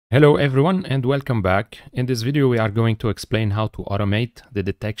Hello everyone and welcome back. In this video we are going to explain how to automate the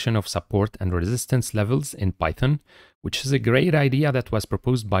detection of support and resistance levels in Python, which is a great idea that was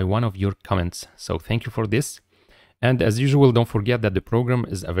proposed by one of your comments. So thank you for this. And as usual, don't forget that the program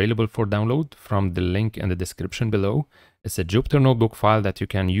is available for download from the link in the description below. It's a Jupyter notebook file that you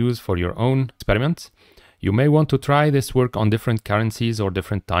can use for your own experiments. You may want to try this work on different currencies or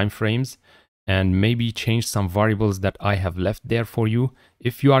different time frames, and maybe change some variables that I have left there for you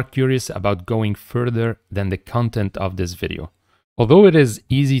if you are curious about going further than the content of this video. Although it is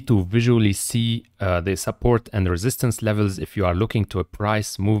easy to visually see the support and resistance levels if you are looking to a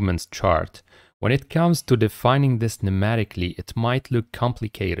price movements chart, when it comes to defining this numerically, it might look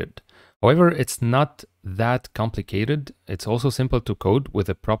complicated. However, it's not that complicated. It's also simple to code with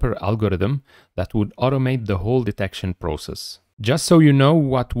a proper algorithm that would automate the whole detection process. Just so you know,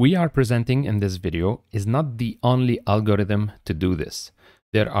 what we are presenting in this video is not the only algorithm to do this.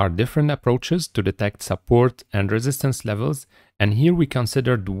 There are different approaches to detect support and resistance levels, and here we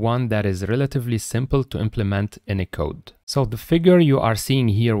considered one that is relatively simple to implement in a code. So the figure you are seeing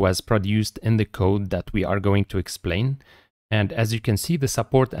here was produced in the code that we are going to explain, and as you can see, the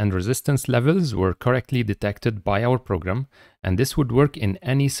support and resistance levels were correctly detected by our program, and this would work in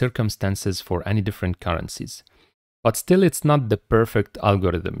any circumstances for any different currencies. But still, it's not the perfect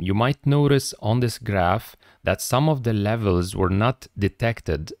algorithm. You might notice on this graph that some of the levels were not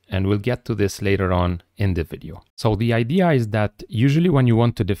detected, and we'll get to this later on in the video. So the idea is that usually when you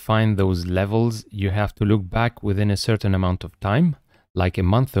want to define those levels, you have to look back within a certain amount of time, like a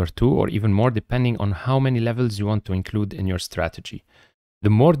month or two, or even more, depending on how many levels you want to include in your strategy.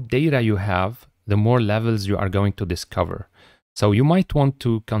 The more data you have, the more levels you are going to discover. So you might want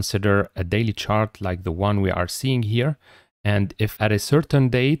to consider a daily chart like the one we are seeing here. And if at a certain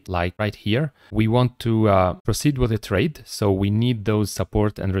date, like right here, we want to proceed with a trade, so we need those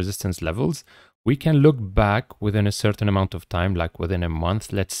support and resistance levels, we can look back within a certain amount of time, like within a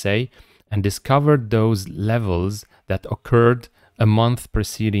month, let's say, and discover those levels that occurred a month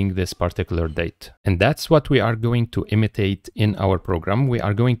preceding this particular date. And that's what we are going to imitate in our program. We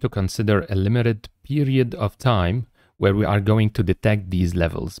are going to consider a limited period of time where we are going to detect these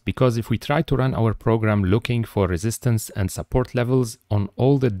levels. Because if we try to run our program looking for resistance and support levels on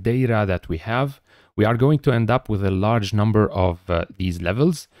all the data that we have, we are going to end up with a large number of these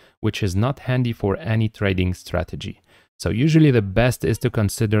levels, which is not handy for any trading strategy. So usually the best is to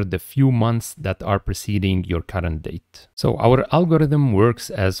consider the few months that are preceding your current date. So our algorithm works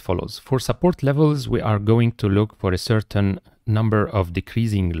as follows. For support levels, we are going to look for a certain number of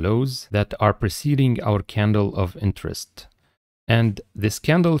decreasing lows that are preceding our candle of interest. And this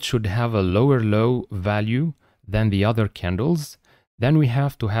candle should have a lower low value than the other candles. Then we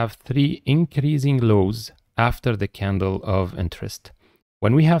have to have 3 increasing lows after the candle of interest.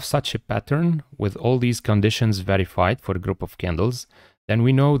 When we have such a pattern with all these conditions verified for a group of candles, then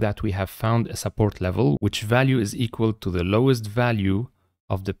we know that we have found a support level which value is equal to the lowest value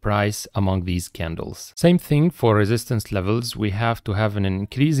of the price among these candles. Same thing for resistance levels. We have to have an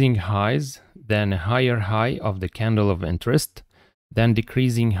increasing highs, then a higher high of the candle of interest, then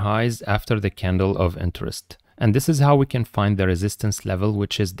decreasing highs after the candle of interest. And this is how we can find the resistance level,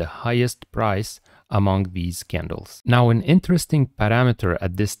 which is the highest price among these candles. Now, an interesting parameter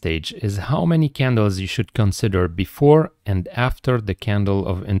at this stage is how many candles you should consider before and after the candle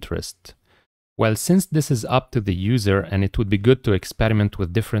of interest. Well, since this is up to the user and it would be good to experiment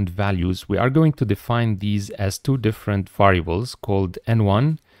with different values, we are going to define these as 2 different variables called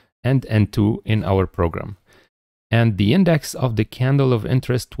N1 and N2 in our program. And the index of the candle of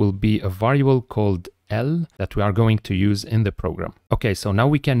interest will be a variable called L that we are going to use in the program. Okay, so now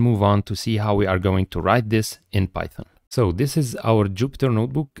we can move on to see how we are going to write this in Python. So this is our Jupyter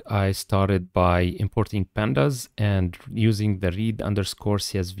notebook. I started by importing pandas and using the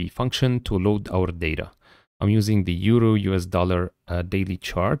read_CSV function to load our data. I'm using the Euro US dollar daily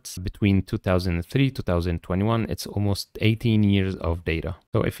charts between 2003 2021. It's almost 18 years of data.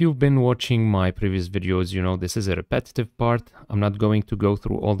 So if you've been watching my previous videos, you know this is a repetitive part. I'm not going to go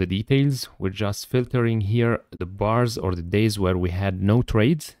through all the details. We're just filtering here the bars or the days where we had no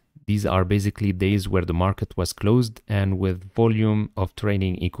trades. These are basically days where the market was closed and with volume of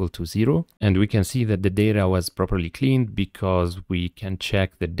trading equal to 0. And we can see that the data was properly cleaned because we can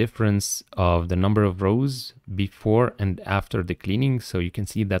check the difference of the number of rows before and after the cleaning. So you can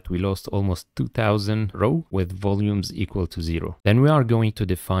see that we lost almost 2000 rows with volumes equal to 0. Then we are going to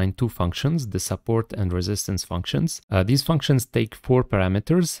define 2 functions, the support and resistance functions. These functions take 4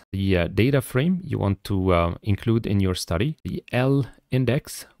 parameters. The data frame you want to include in your study. The L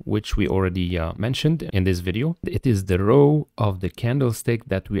index, which we already mentioned in this video. It is the row of the candlestick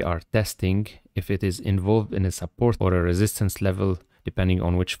that we are testing if it is involved in a support or a resistance level, depending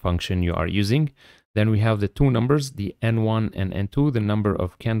on which function you are using. Then we have the two numbers, the N1 and N2, the number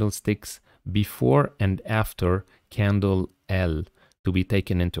of candlesticks before and after candle L, to be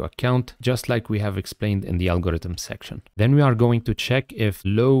taken into account, just like we have explained in the algorithm section. Then we are going to check if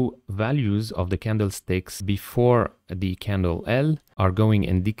low values of the candlesticks before the candle L are going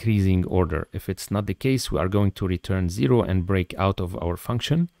in decreasing order. If it's not the case, we are going to return 0 and break out of our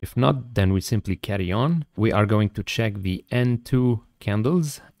function. If not, then we simply carry on. We are going to check the N2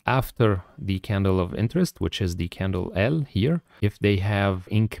 candles after the candle of interest, which is the candle L here, if they have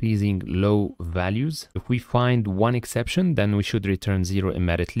increasing low values. If we find one exception, then we should return 0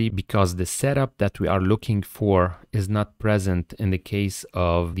 immediately, because the setup that we are looking for is not present in the case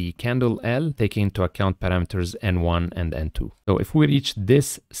of the candle L, taking into account parameters N1 and N2. So if we reach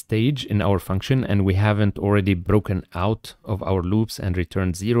this stage in our function and we haven't already broken out of our loops and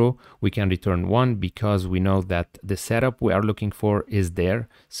returned 0, we can return 1, because we know that the setup we are looking for is there.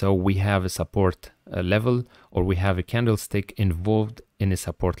 So we have a support level, or we have a candlestick involved in a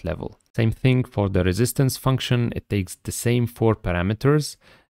support level. Same thing for the resistance function. It takes the same 4 parameters.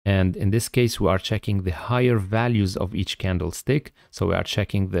 And in this case, we are checking the higher values of each candlestick. So we are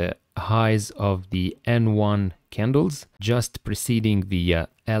checking the highs of the N1 candles just preceding the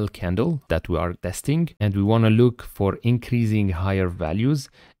L candle that we are testing. And we want to look for increasing higher values.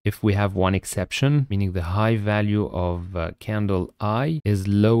 If we have one exception, meaning the high value of candle I is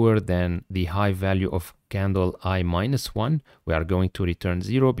lower than the high value of candle I minus 1, we are going to return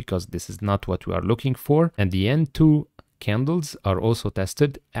 0, because this is not what we are looking for. And the N2 candles are also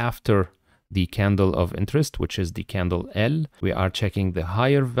tested after the candle of interest, which is the candle L. We are checking the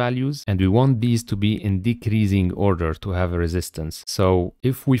higher values, and we want these to be in decreasing order to have a resistance. So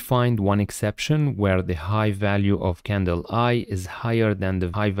if we find one exception where the high value of candle I is higher than the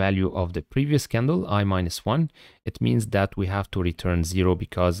high value of the previous candle, I minus 1, it means that we have to return 0,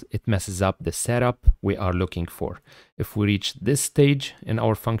 because it messes up the setup we are looking for. If we reach this stage in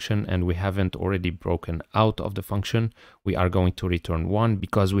our function and we haven't already broken out of the function, we are going to return 1,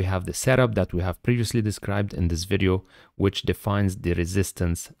 because we have the setup that we have previously described in this video, which defines the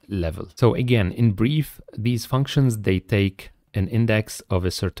resistance level. So again, in brief, these functions, they take an index of a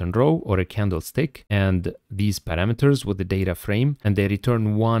certain row or a candlestick and these parameters with the data frame, and they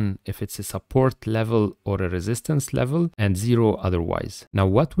return 1 if it's a support level or a resistance level, and 0 otherwise. Now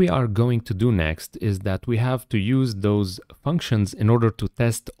what we are going to do next is that we have to use those functions in order to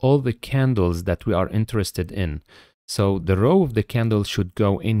test all the candles that we are interested in. So the row of the candle should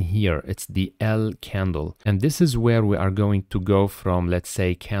go in here. It's the L candle. And this is where we are going to go from, let's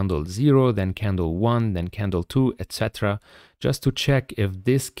say, candle 0, then candle 1, then candle 2, etc. just to check if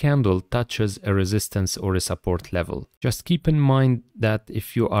this candle touches a resistance or a support level. Just keep in mind that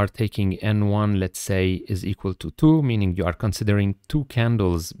if you are taking N1, let's say, is equal to 2, meaning you are considering 2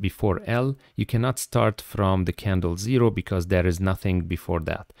 candles before L, you cannot start from the candle 0 because there is nothing before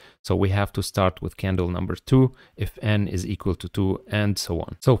that. So we have to start with candle number 2 if N is equal to 2, and so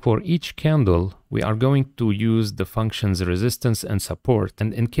on. So for each candle, we are going to use the functions resistance and support.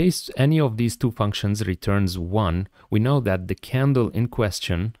 And in case any of these two functions returns 1, we know that the candle in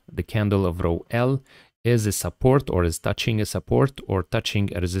question, the candle of row L, is a support or is touching a support or touching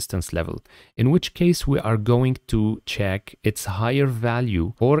a resistance level. In which case we are going to check its higher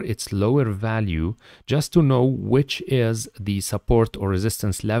value or its lower value just to know which is the support or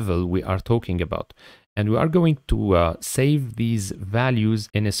resistance level we are talking about. And we are going to save these values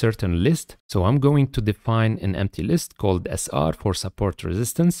in a certain list. So I'm going to define an empty list called SR for support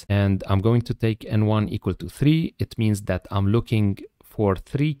resistance. And I'm going to take N1 equal to 3. It means that I'm looking for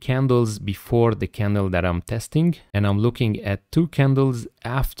 3 candles before the candle that I'm testing. And I'm looking at 2 candles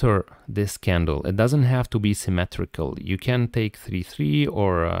after this candle. It doesn't have to be symmetrical. You can take 3-3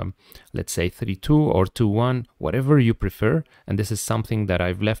 or let's say 3-2 or 2-1, whatever you prefer. And this is something that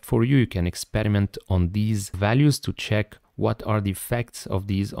I've left for you. You can experiment on these values to check what are the effects of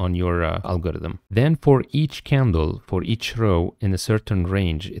these on your algorithm. Then for each candle, for each row in a certain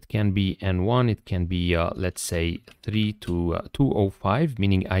range, it can be N1, it can be, let's say 3 to 205,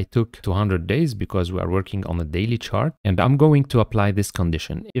 meaning I took 200 days because we are working on a daily chart. And I'm going to apply this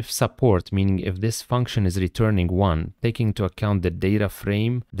condition. If support, meaning if this function is returning 1, taking into account the data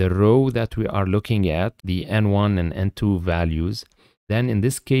frame, the row that we are looking at, the N1 and N2 values, then in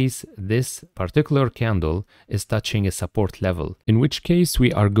this case, this particular candle is touching a support level, in which case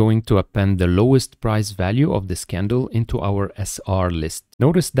we are going to append the lowest price value of this candle into our SR list.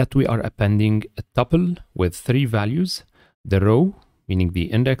 Notice that we are appending a tuple with 3 values, the row, meaning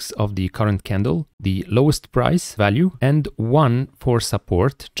the index of the current candle, the lowest price value, and 1 for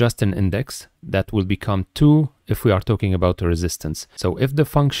support, just an index, that will become 2 if we are talking about a resistance. So if the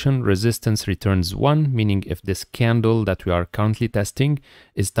function resistance returns 1, meaning if this candle that we are currently testing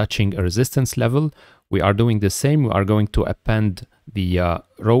is touching a resistance level, we are doing the same. We are going to append the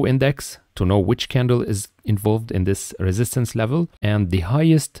row index to know which candle is involved in this resistance level and the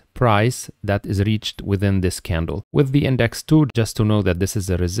highest price that is reached within this candle. With the index 2, just to know that this is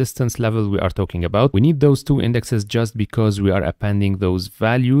a resistance level we are talking about, we need those 2 indexes just because we are appending those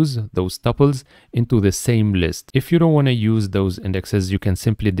values, those tuples, into the same list. If you don't want to use those indexes, you can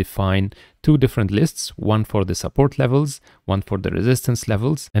simply define 2 different lists, one for the support levels, one for the resistance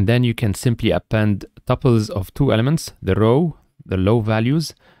levels, and then you can simply append tuples of 2 elements, the row, the low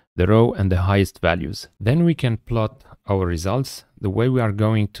values, the row, and the highest values. Then we can plot our results. The way we are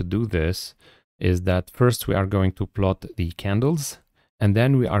going to do this is that first we are going to plot the candles, and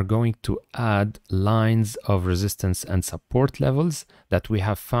then we are going to add lines of resistance and support levels that we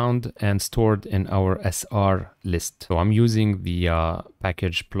have found and stored in our SR list. So I'm using the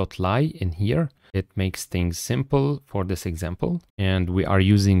package plotly in here. It makes things simple for this example. And we are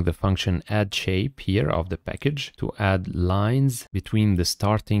using the function add shape here of the package to add lines between the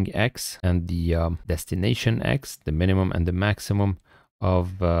starting X and the destination X, the minimum and the maximum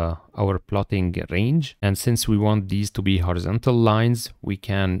of our plotting range. And since we want these to be horizontal lines, we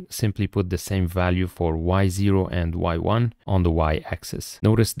can simply put the same value for y0 and y1 on the y-axis.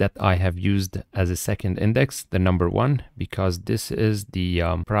 Notice that I have used as a second index the number 1 because this is the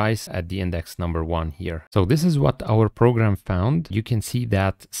price at the index number 1 here. So this is what our program found. You can see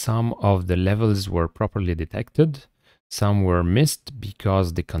that some of the levels were properly detected, some were missed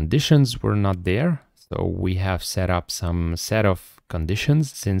because the conditions were not there. So we have set up some set of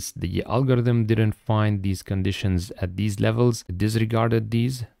conditions. Since the algorithm didn't find these conditions at these levels, it disregarded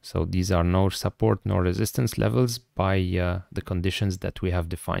these. So these are no support nor resistance levels by the conditions that we have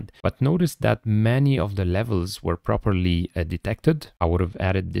defined. But notice that many of the levels were properly detected. I would have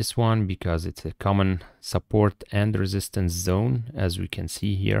added this one because it's a common support and resistance zone, as we can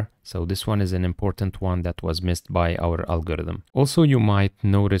see here. So this one is an important one that was missed by our algorithm. Also, you might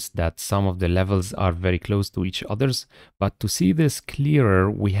notice that some of the levels are very close to each others, but to see this clearer,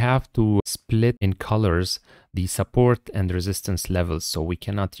 we have to split in colors the support and resistance levels, so we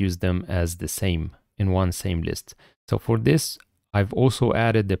cannot use them as the same in one same list. So for this, I've also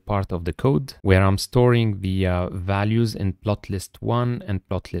added the part of the code where I'm storing the values in plot list 1 and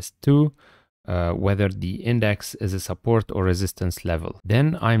plot list 2, whether the index is a support or resistance level.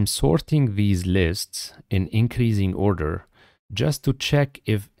 Then I'm sorting these lists in increasing order just to check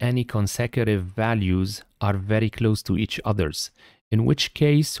if any consecutive values are very close to each others, in which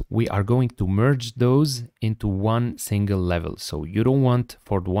case we are going to merge those into one single level. So you don't want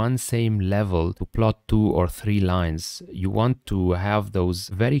for one same level to plot 2 or 3 lines. You want to have those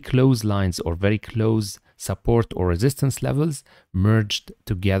very close lines or very close support or resistance levels merged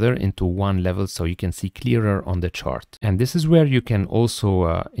together into one level so you can see clearer on the chart. And this is where you can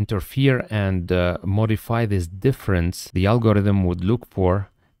also interfere and modify this difference the algorithm would look for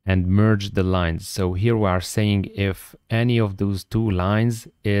and merge the lines. So here we are saying if any of those 2 lines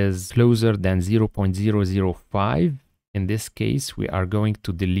is closer than 0.005, in this case, we are going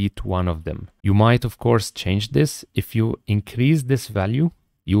to delete one of them. You might, of course, change this. If you increase this value,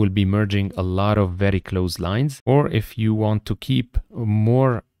 you will be merging a lot of very close lines. Or if you want to keep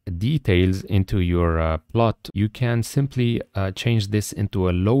more details into your plot, you can simply change this into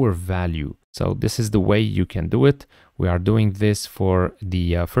a lower value. So this is the way you can do it. We are doing this for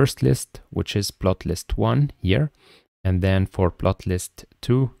the first list, which is plot list 1 here, and then for plot list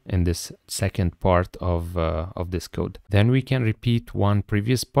 2 in this second part of this code. Then we can repeat one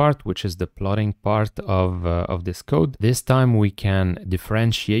previous part, which is the plotting part of this code. This time we can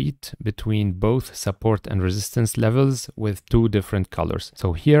differentiate between both support and resistance levels with 2 different colors.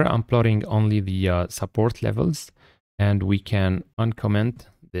 So here I'm plotting only the support levels, and we can uncomment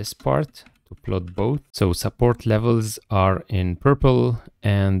this part to plot both. So support levels are in purple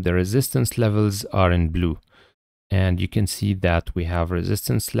and the resistance levels are in blue. And you can see that we have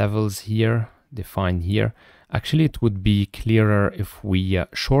resistance levels here defined here. Actually, it would be clearer if we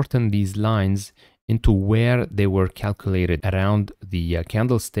shorten these lines into where they were calculated around the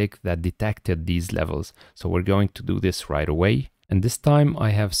candlestick that detected these levels. So we're going to do this right away. And this time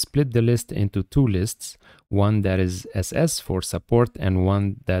I have split the list into 2 lists, one that is SS for support and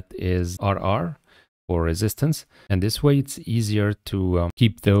one that is RR for resistance. And this way it's easier to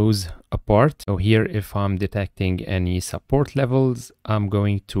keep those apart. So here, if I'm detecting any support levels, I'm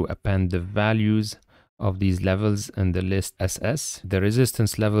going to append the values of these levels in the list SS. The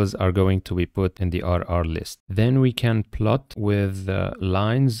resistance levels are going to be put in the RR list. Then we can plot with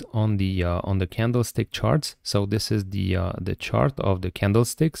lines on the candlestick charts. So this is the chart of the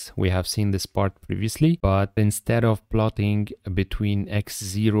candlesticks. We have seen this part previously, but instead of plotting between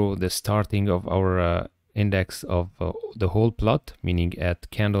X0, the starting of our index of the whole plot, meaning at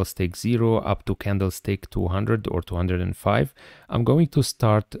candlestick 0 up to candlestick 200 or 205, I'm going to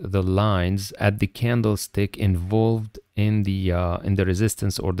start the lines at the candlestick involved in the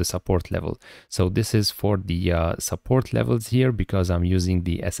resistance or the support level. So this is for the support levels here, because I'm using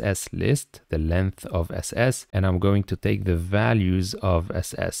the SS list, the length of SS, and I'm going to take the values of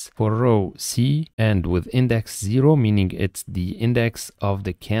SS for row C and with index 0, meaning it's the index of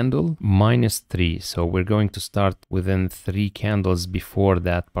the candle -3. So we're going to start within 3 candles before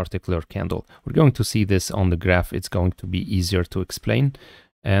that particular candle. We're going to see this on the graph. It's going to be easier to explain.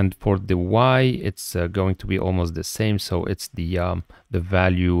 And for the Y, it's going to be almost the same. So it's the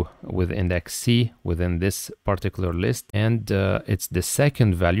value with index C within this particular list. And it's the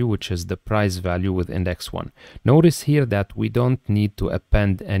second value, which is the price value with index 1. Notice here that we don't need to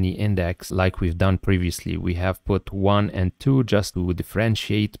append any index like we've done previously. We have put 1 and 2 just to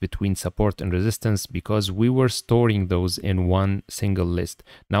differentiate between support and resistance, because we were storing those in one single list.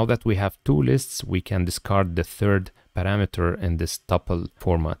 Now that we have 2 lists, we can discard the third parameter in this tuple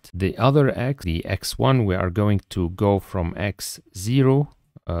format. The other X, the X1, we are going to go from X0,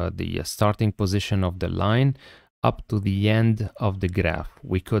 the starting position of the line, up to the end of the graph.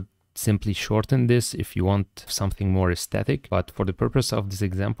 We could simply shorten this if you want something more aesthetic, but for the purpose of this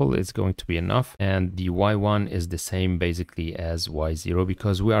example, it's going to be enough. And the Y1 is the same basically as Y0,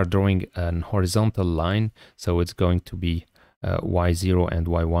 because we are drawing an horizontal line, so it's going to be Y0 and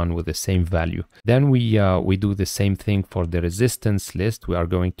Y1 with the same value. Then we do the same thing for the resistance list. We are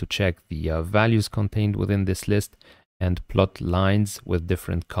going to check the values contained within this list and plot lines with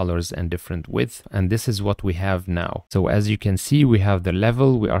different colors and different width. And this is what we have now. So as you can see, we have the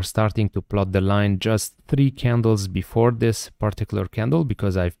level. We are starting to plot the line just 3 candles before this particular candle,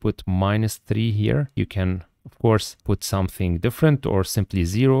 because I've put -3 here. You can, of course, put something different or simply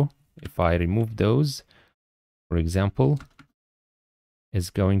 0. If I remove those, for example, is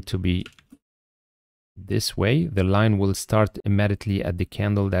going to be this way. The line will start immediately at the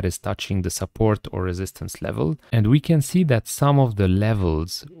candle that is touching the support or resistance level. And we can see that some of the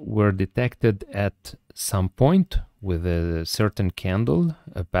levels were detected at some point with a certain candle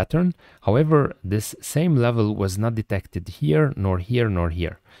pattern. However, this same level was not detected here, nor here, nor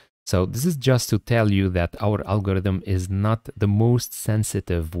here. So this is just to tell you that our algorithm is not the most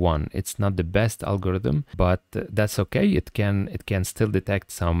sensitive one. It's not the best algorithm, but that's okay. It can still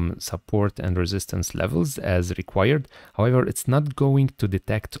detect some support and resistance levels as required. However, it's not going to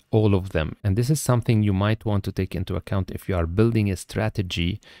detect all of them. And this is something you might want to take into account if you are building a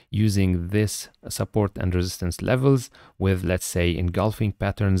strategy using this support and resistance levels with, let's say, engulfing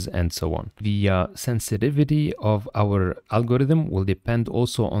patterns and so on. The sensitivity of our algorithm will depend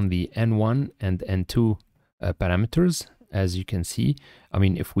also on the N1 and N2 parameters. As you can see, I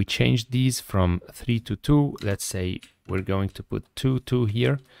mean, if we change these from 3 to 2, let's say we're going to put 2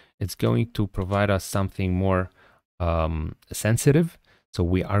 here, it's going to provide us something more sensitive. So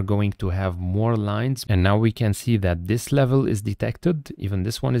we are going to have more lines. And now we can see that this level is detected. Even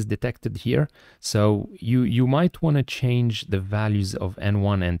this one is detected here. So you might want to change the values of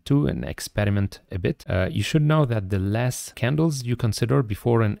N1 and N2 and experiment a bit. You should know that the less candles you consider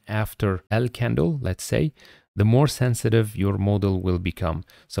before and after L candle, let's say, the more sensitive your model will become.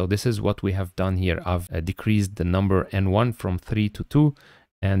 So this is what we have done here. I've decreased the number N1 from 3 to 2.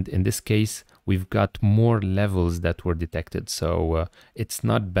 And in this case, we've got more levels that were detected. So it's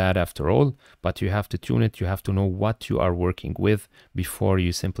not bad after all, but you have to tune it. You have to know what you are working with before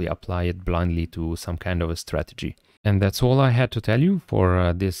you simply apply it blindly to some kind of a strategy. And that's all I had to tell you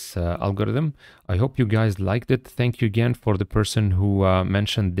for this algorithm. I hope you guys liked it. Thank you again for the person who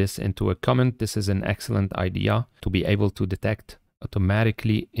mentioned this into a comment. This is an excellent idea to be able to detect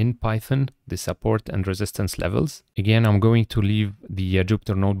automatically in Python the support and resistance levels. Again, I'm going to leave the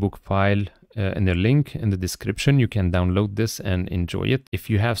Jupyter Notebook file in the link in the description. You can download this and enjoy it.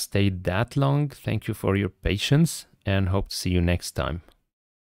 If you have stayed that long, thank you for your patience and hope to see you next time.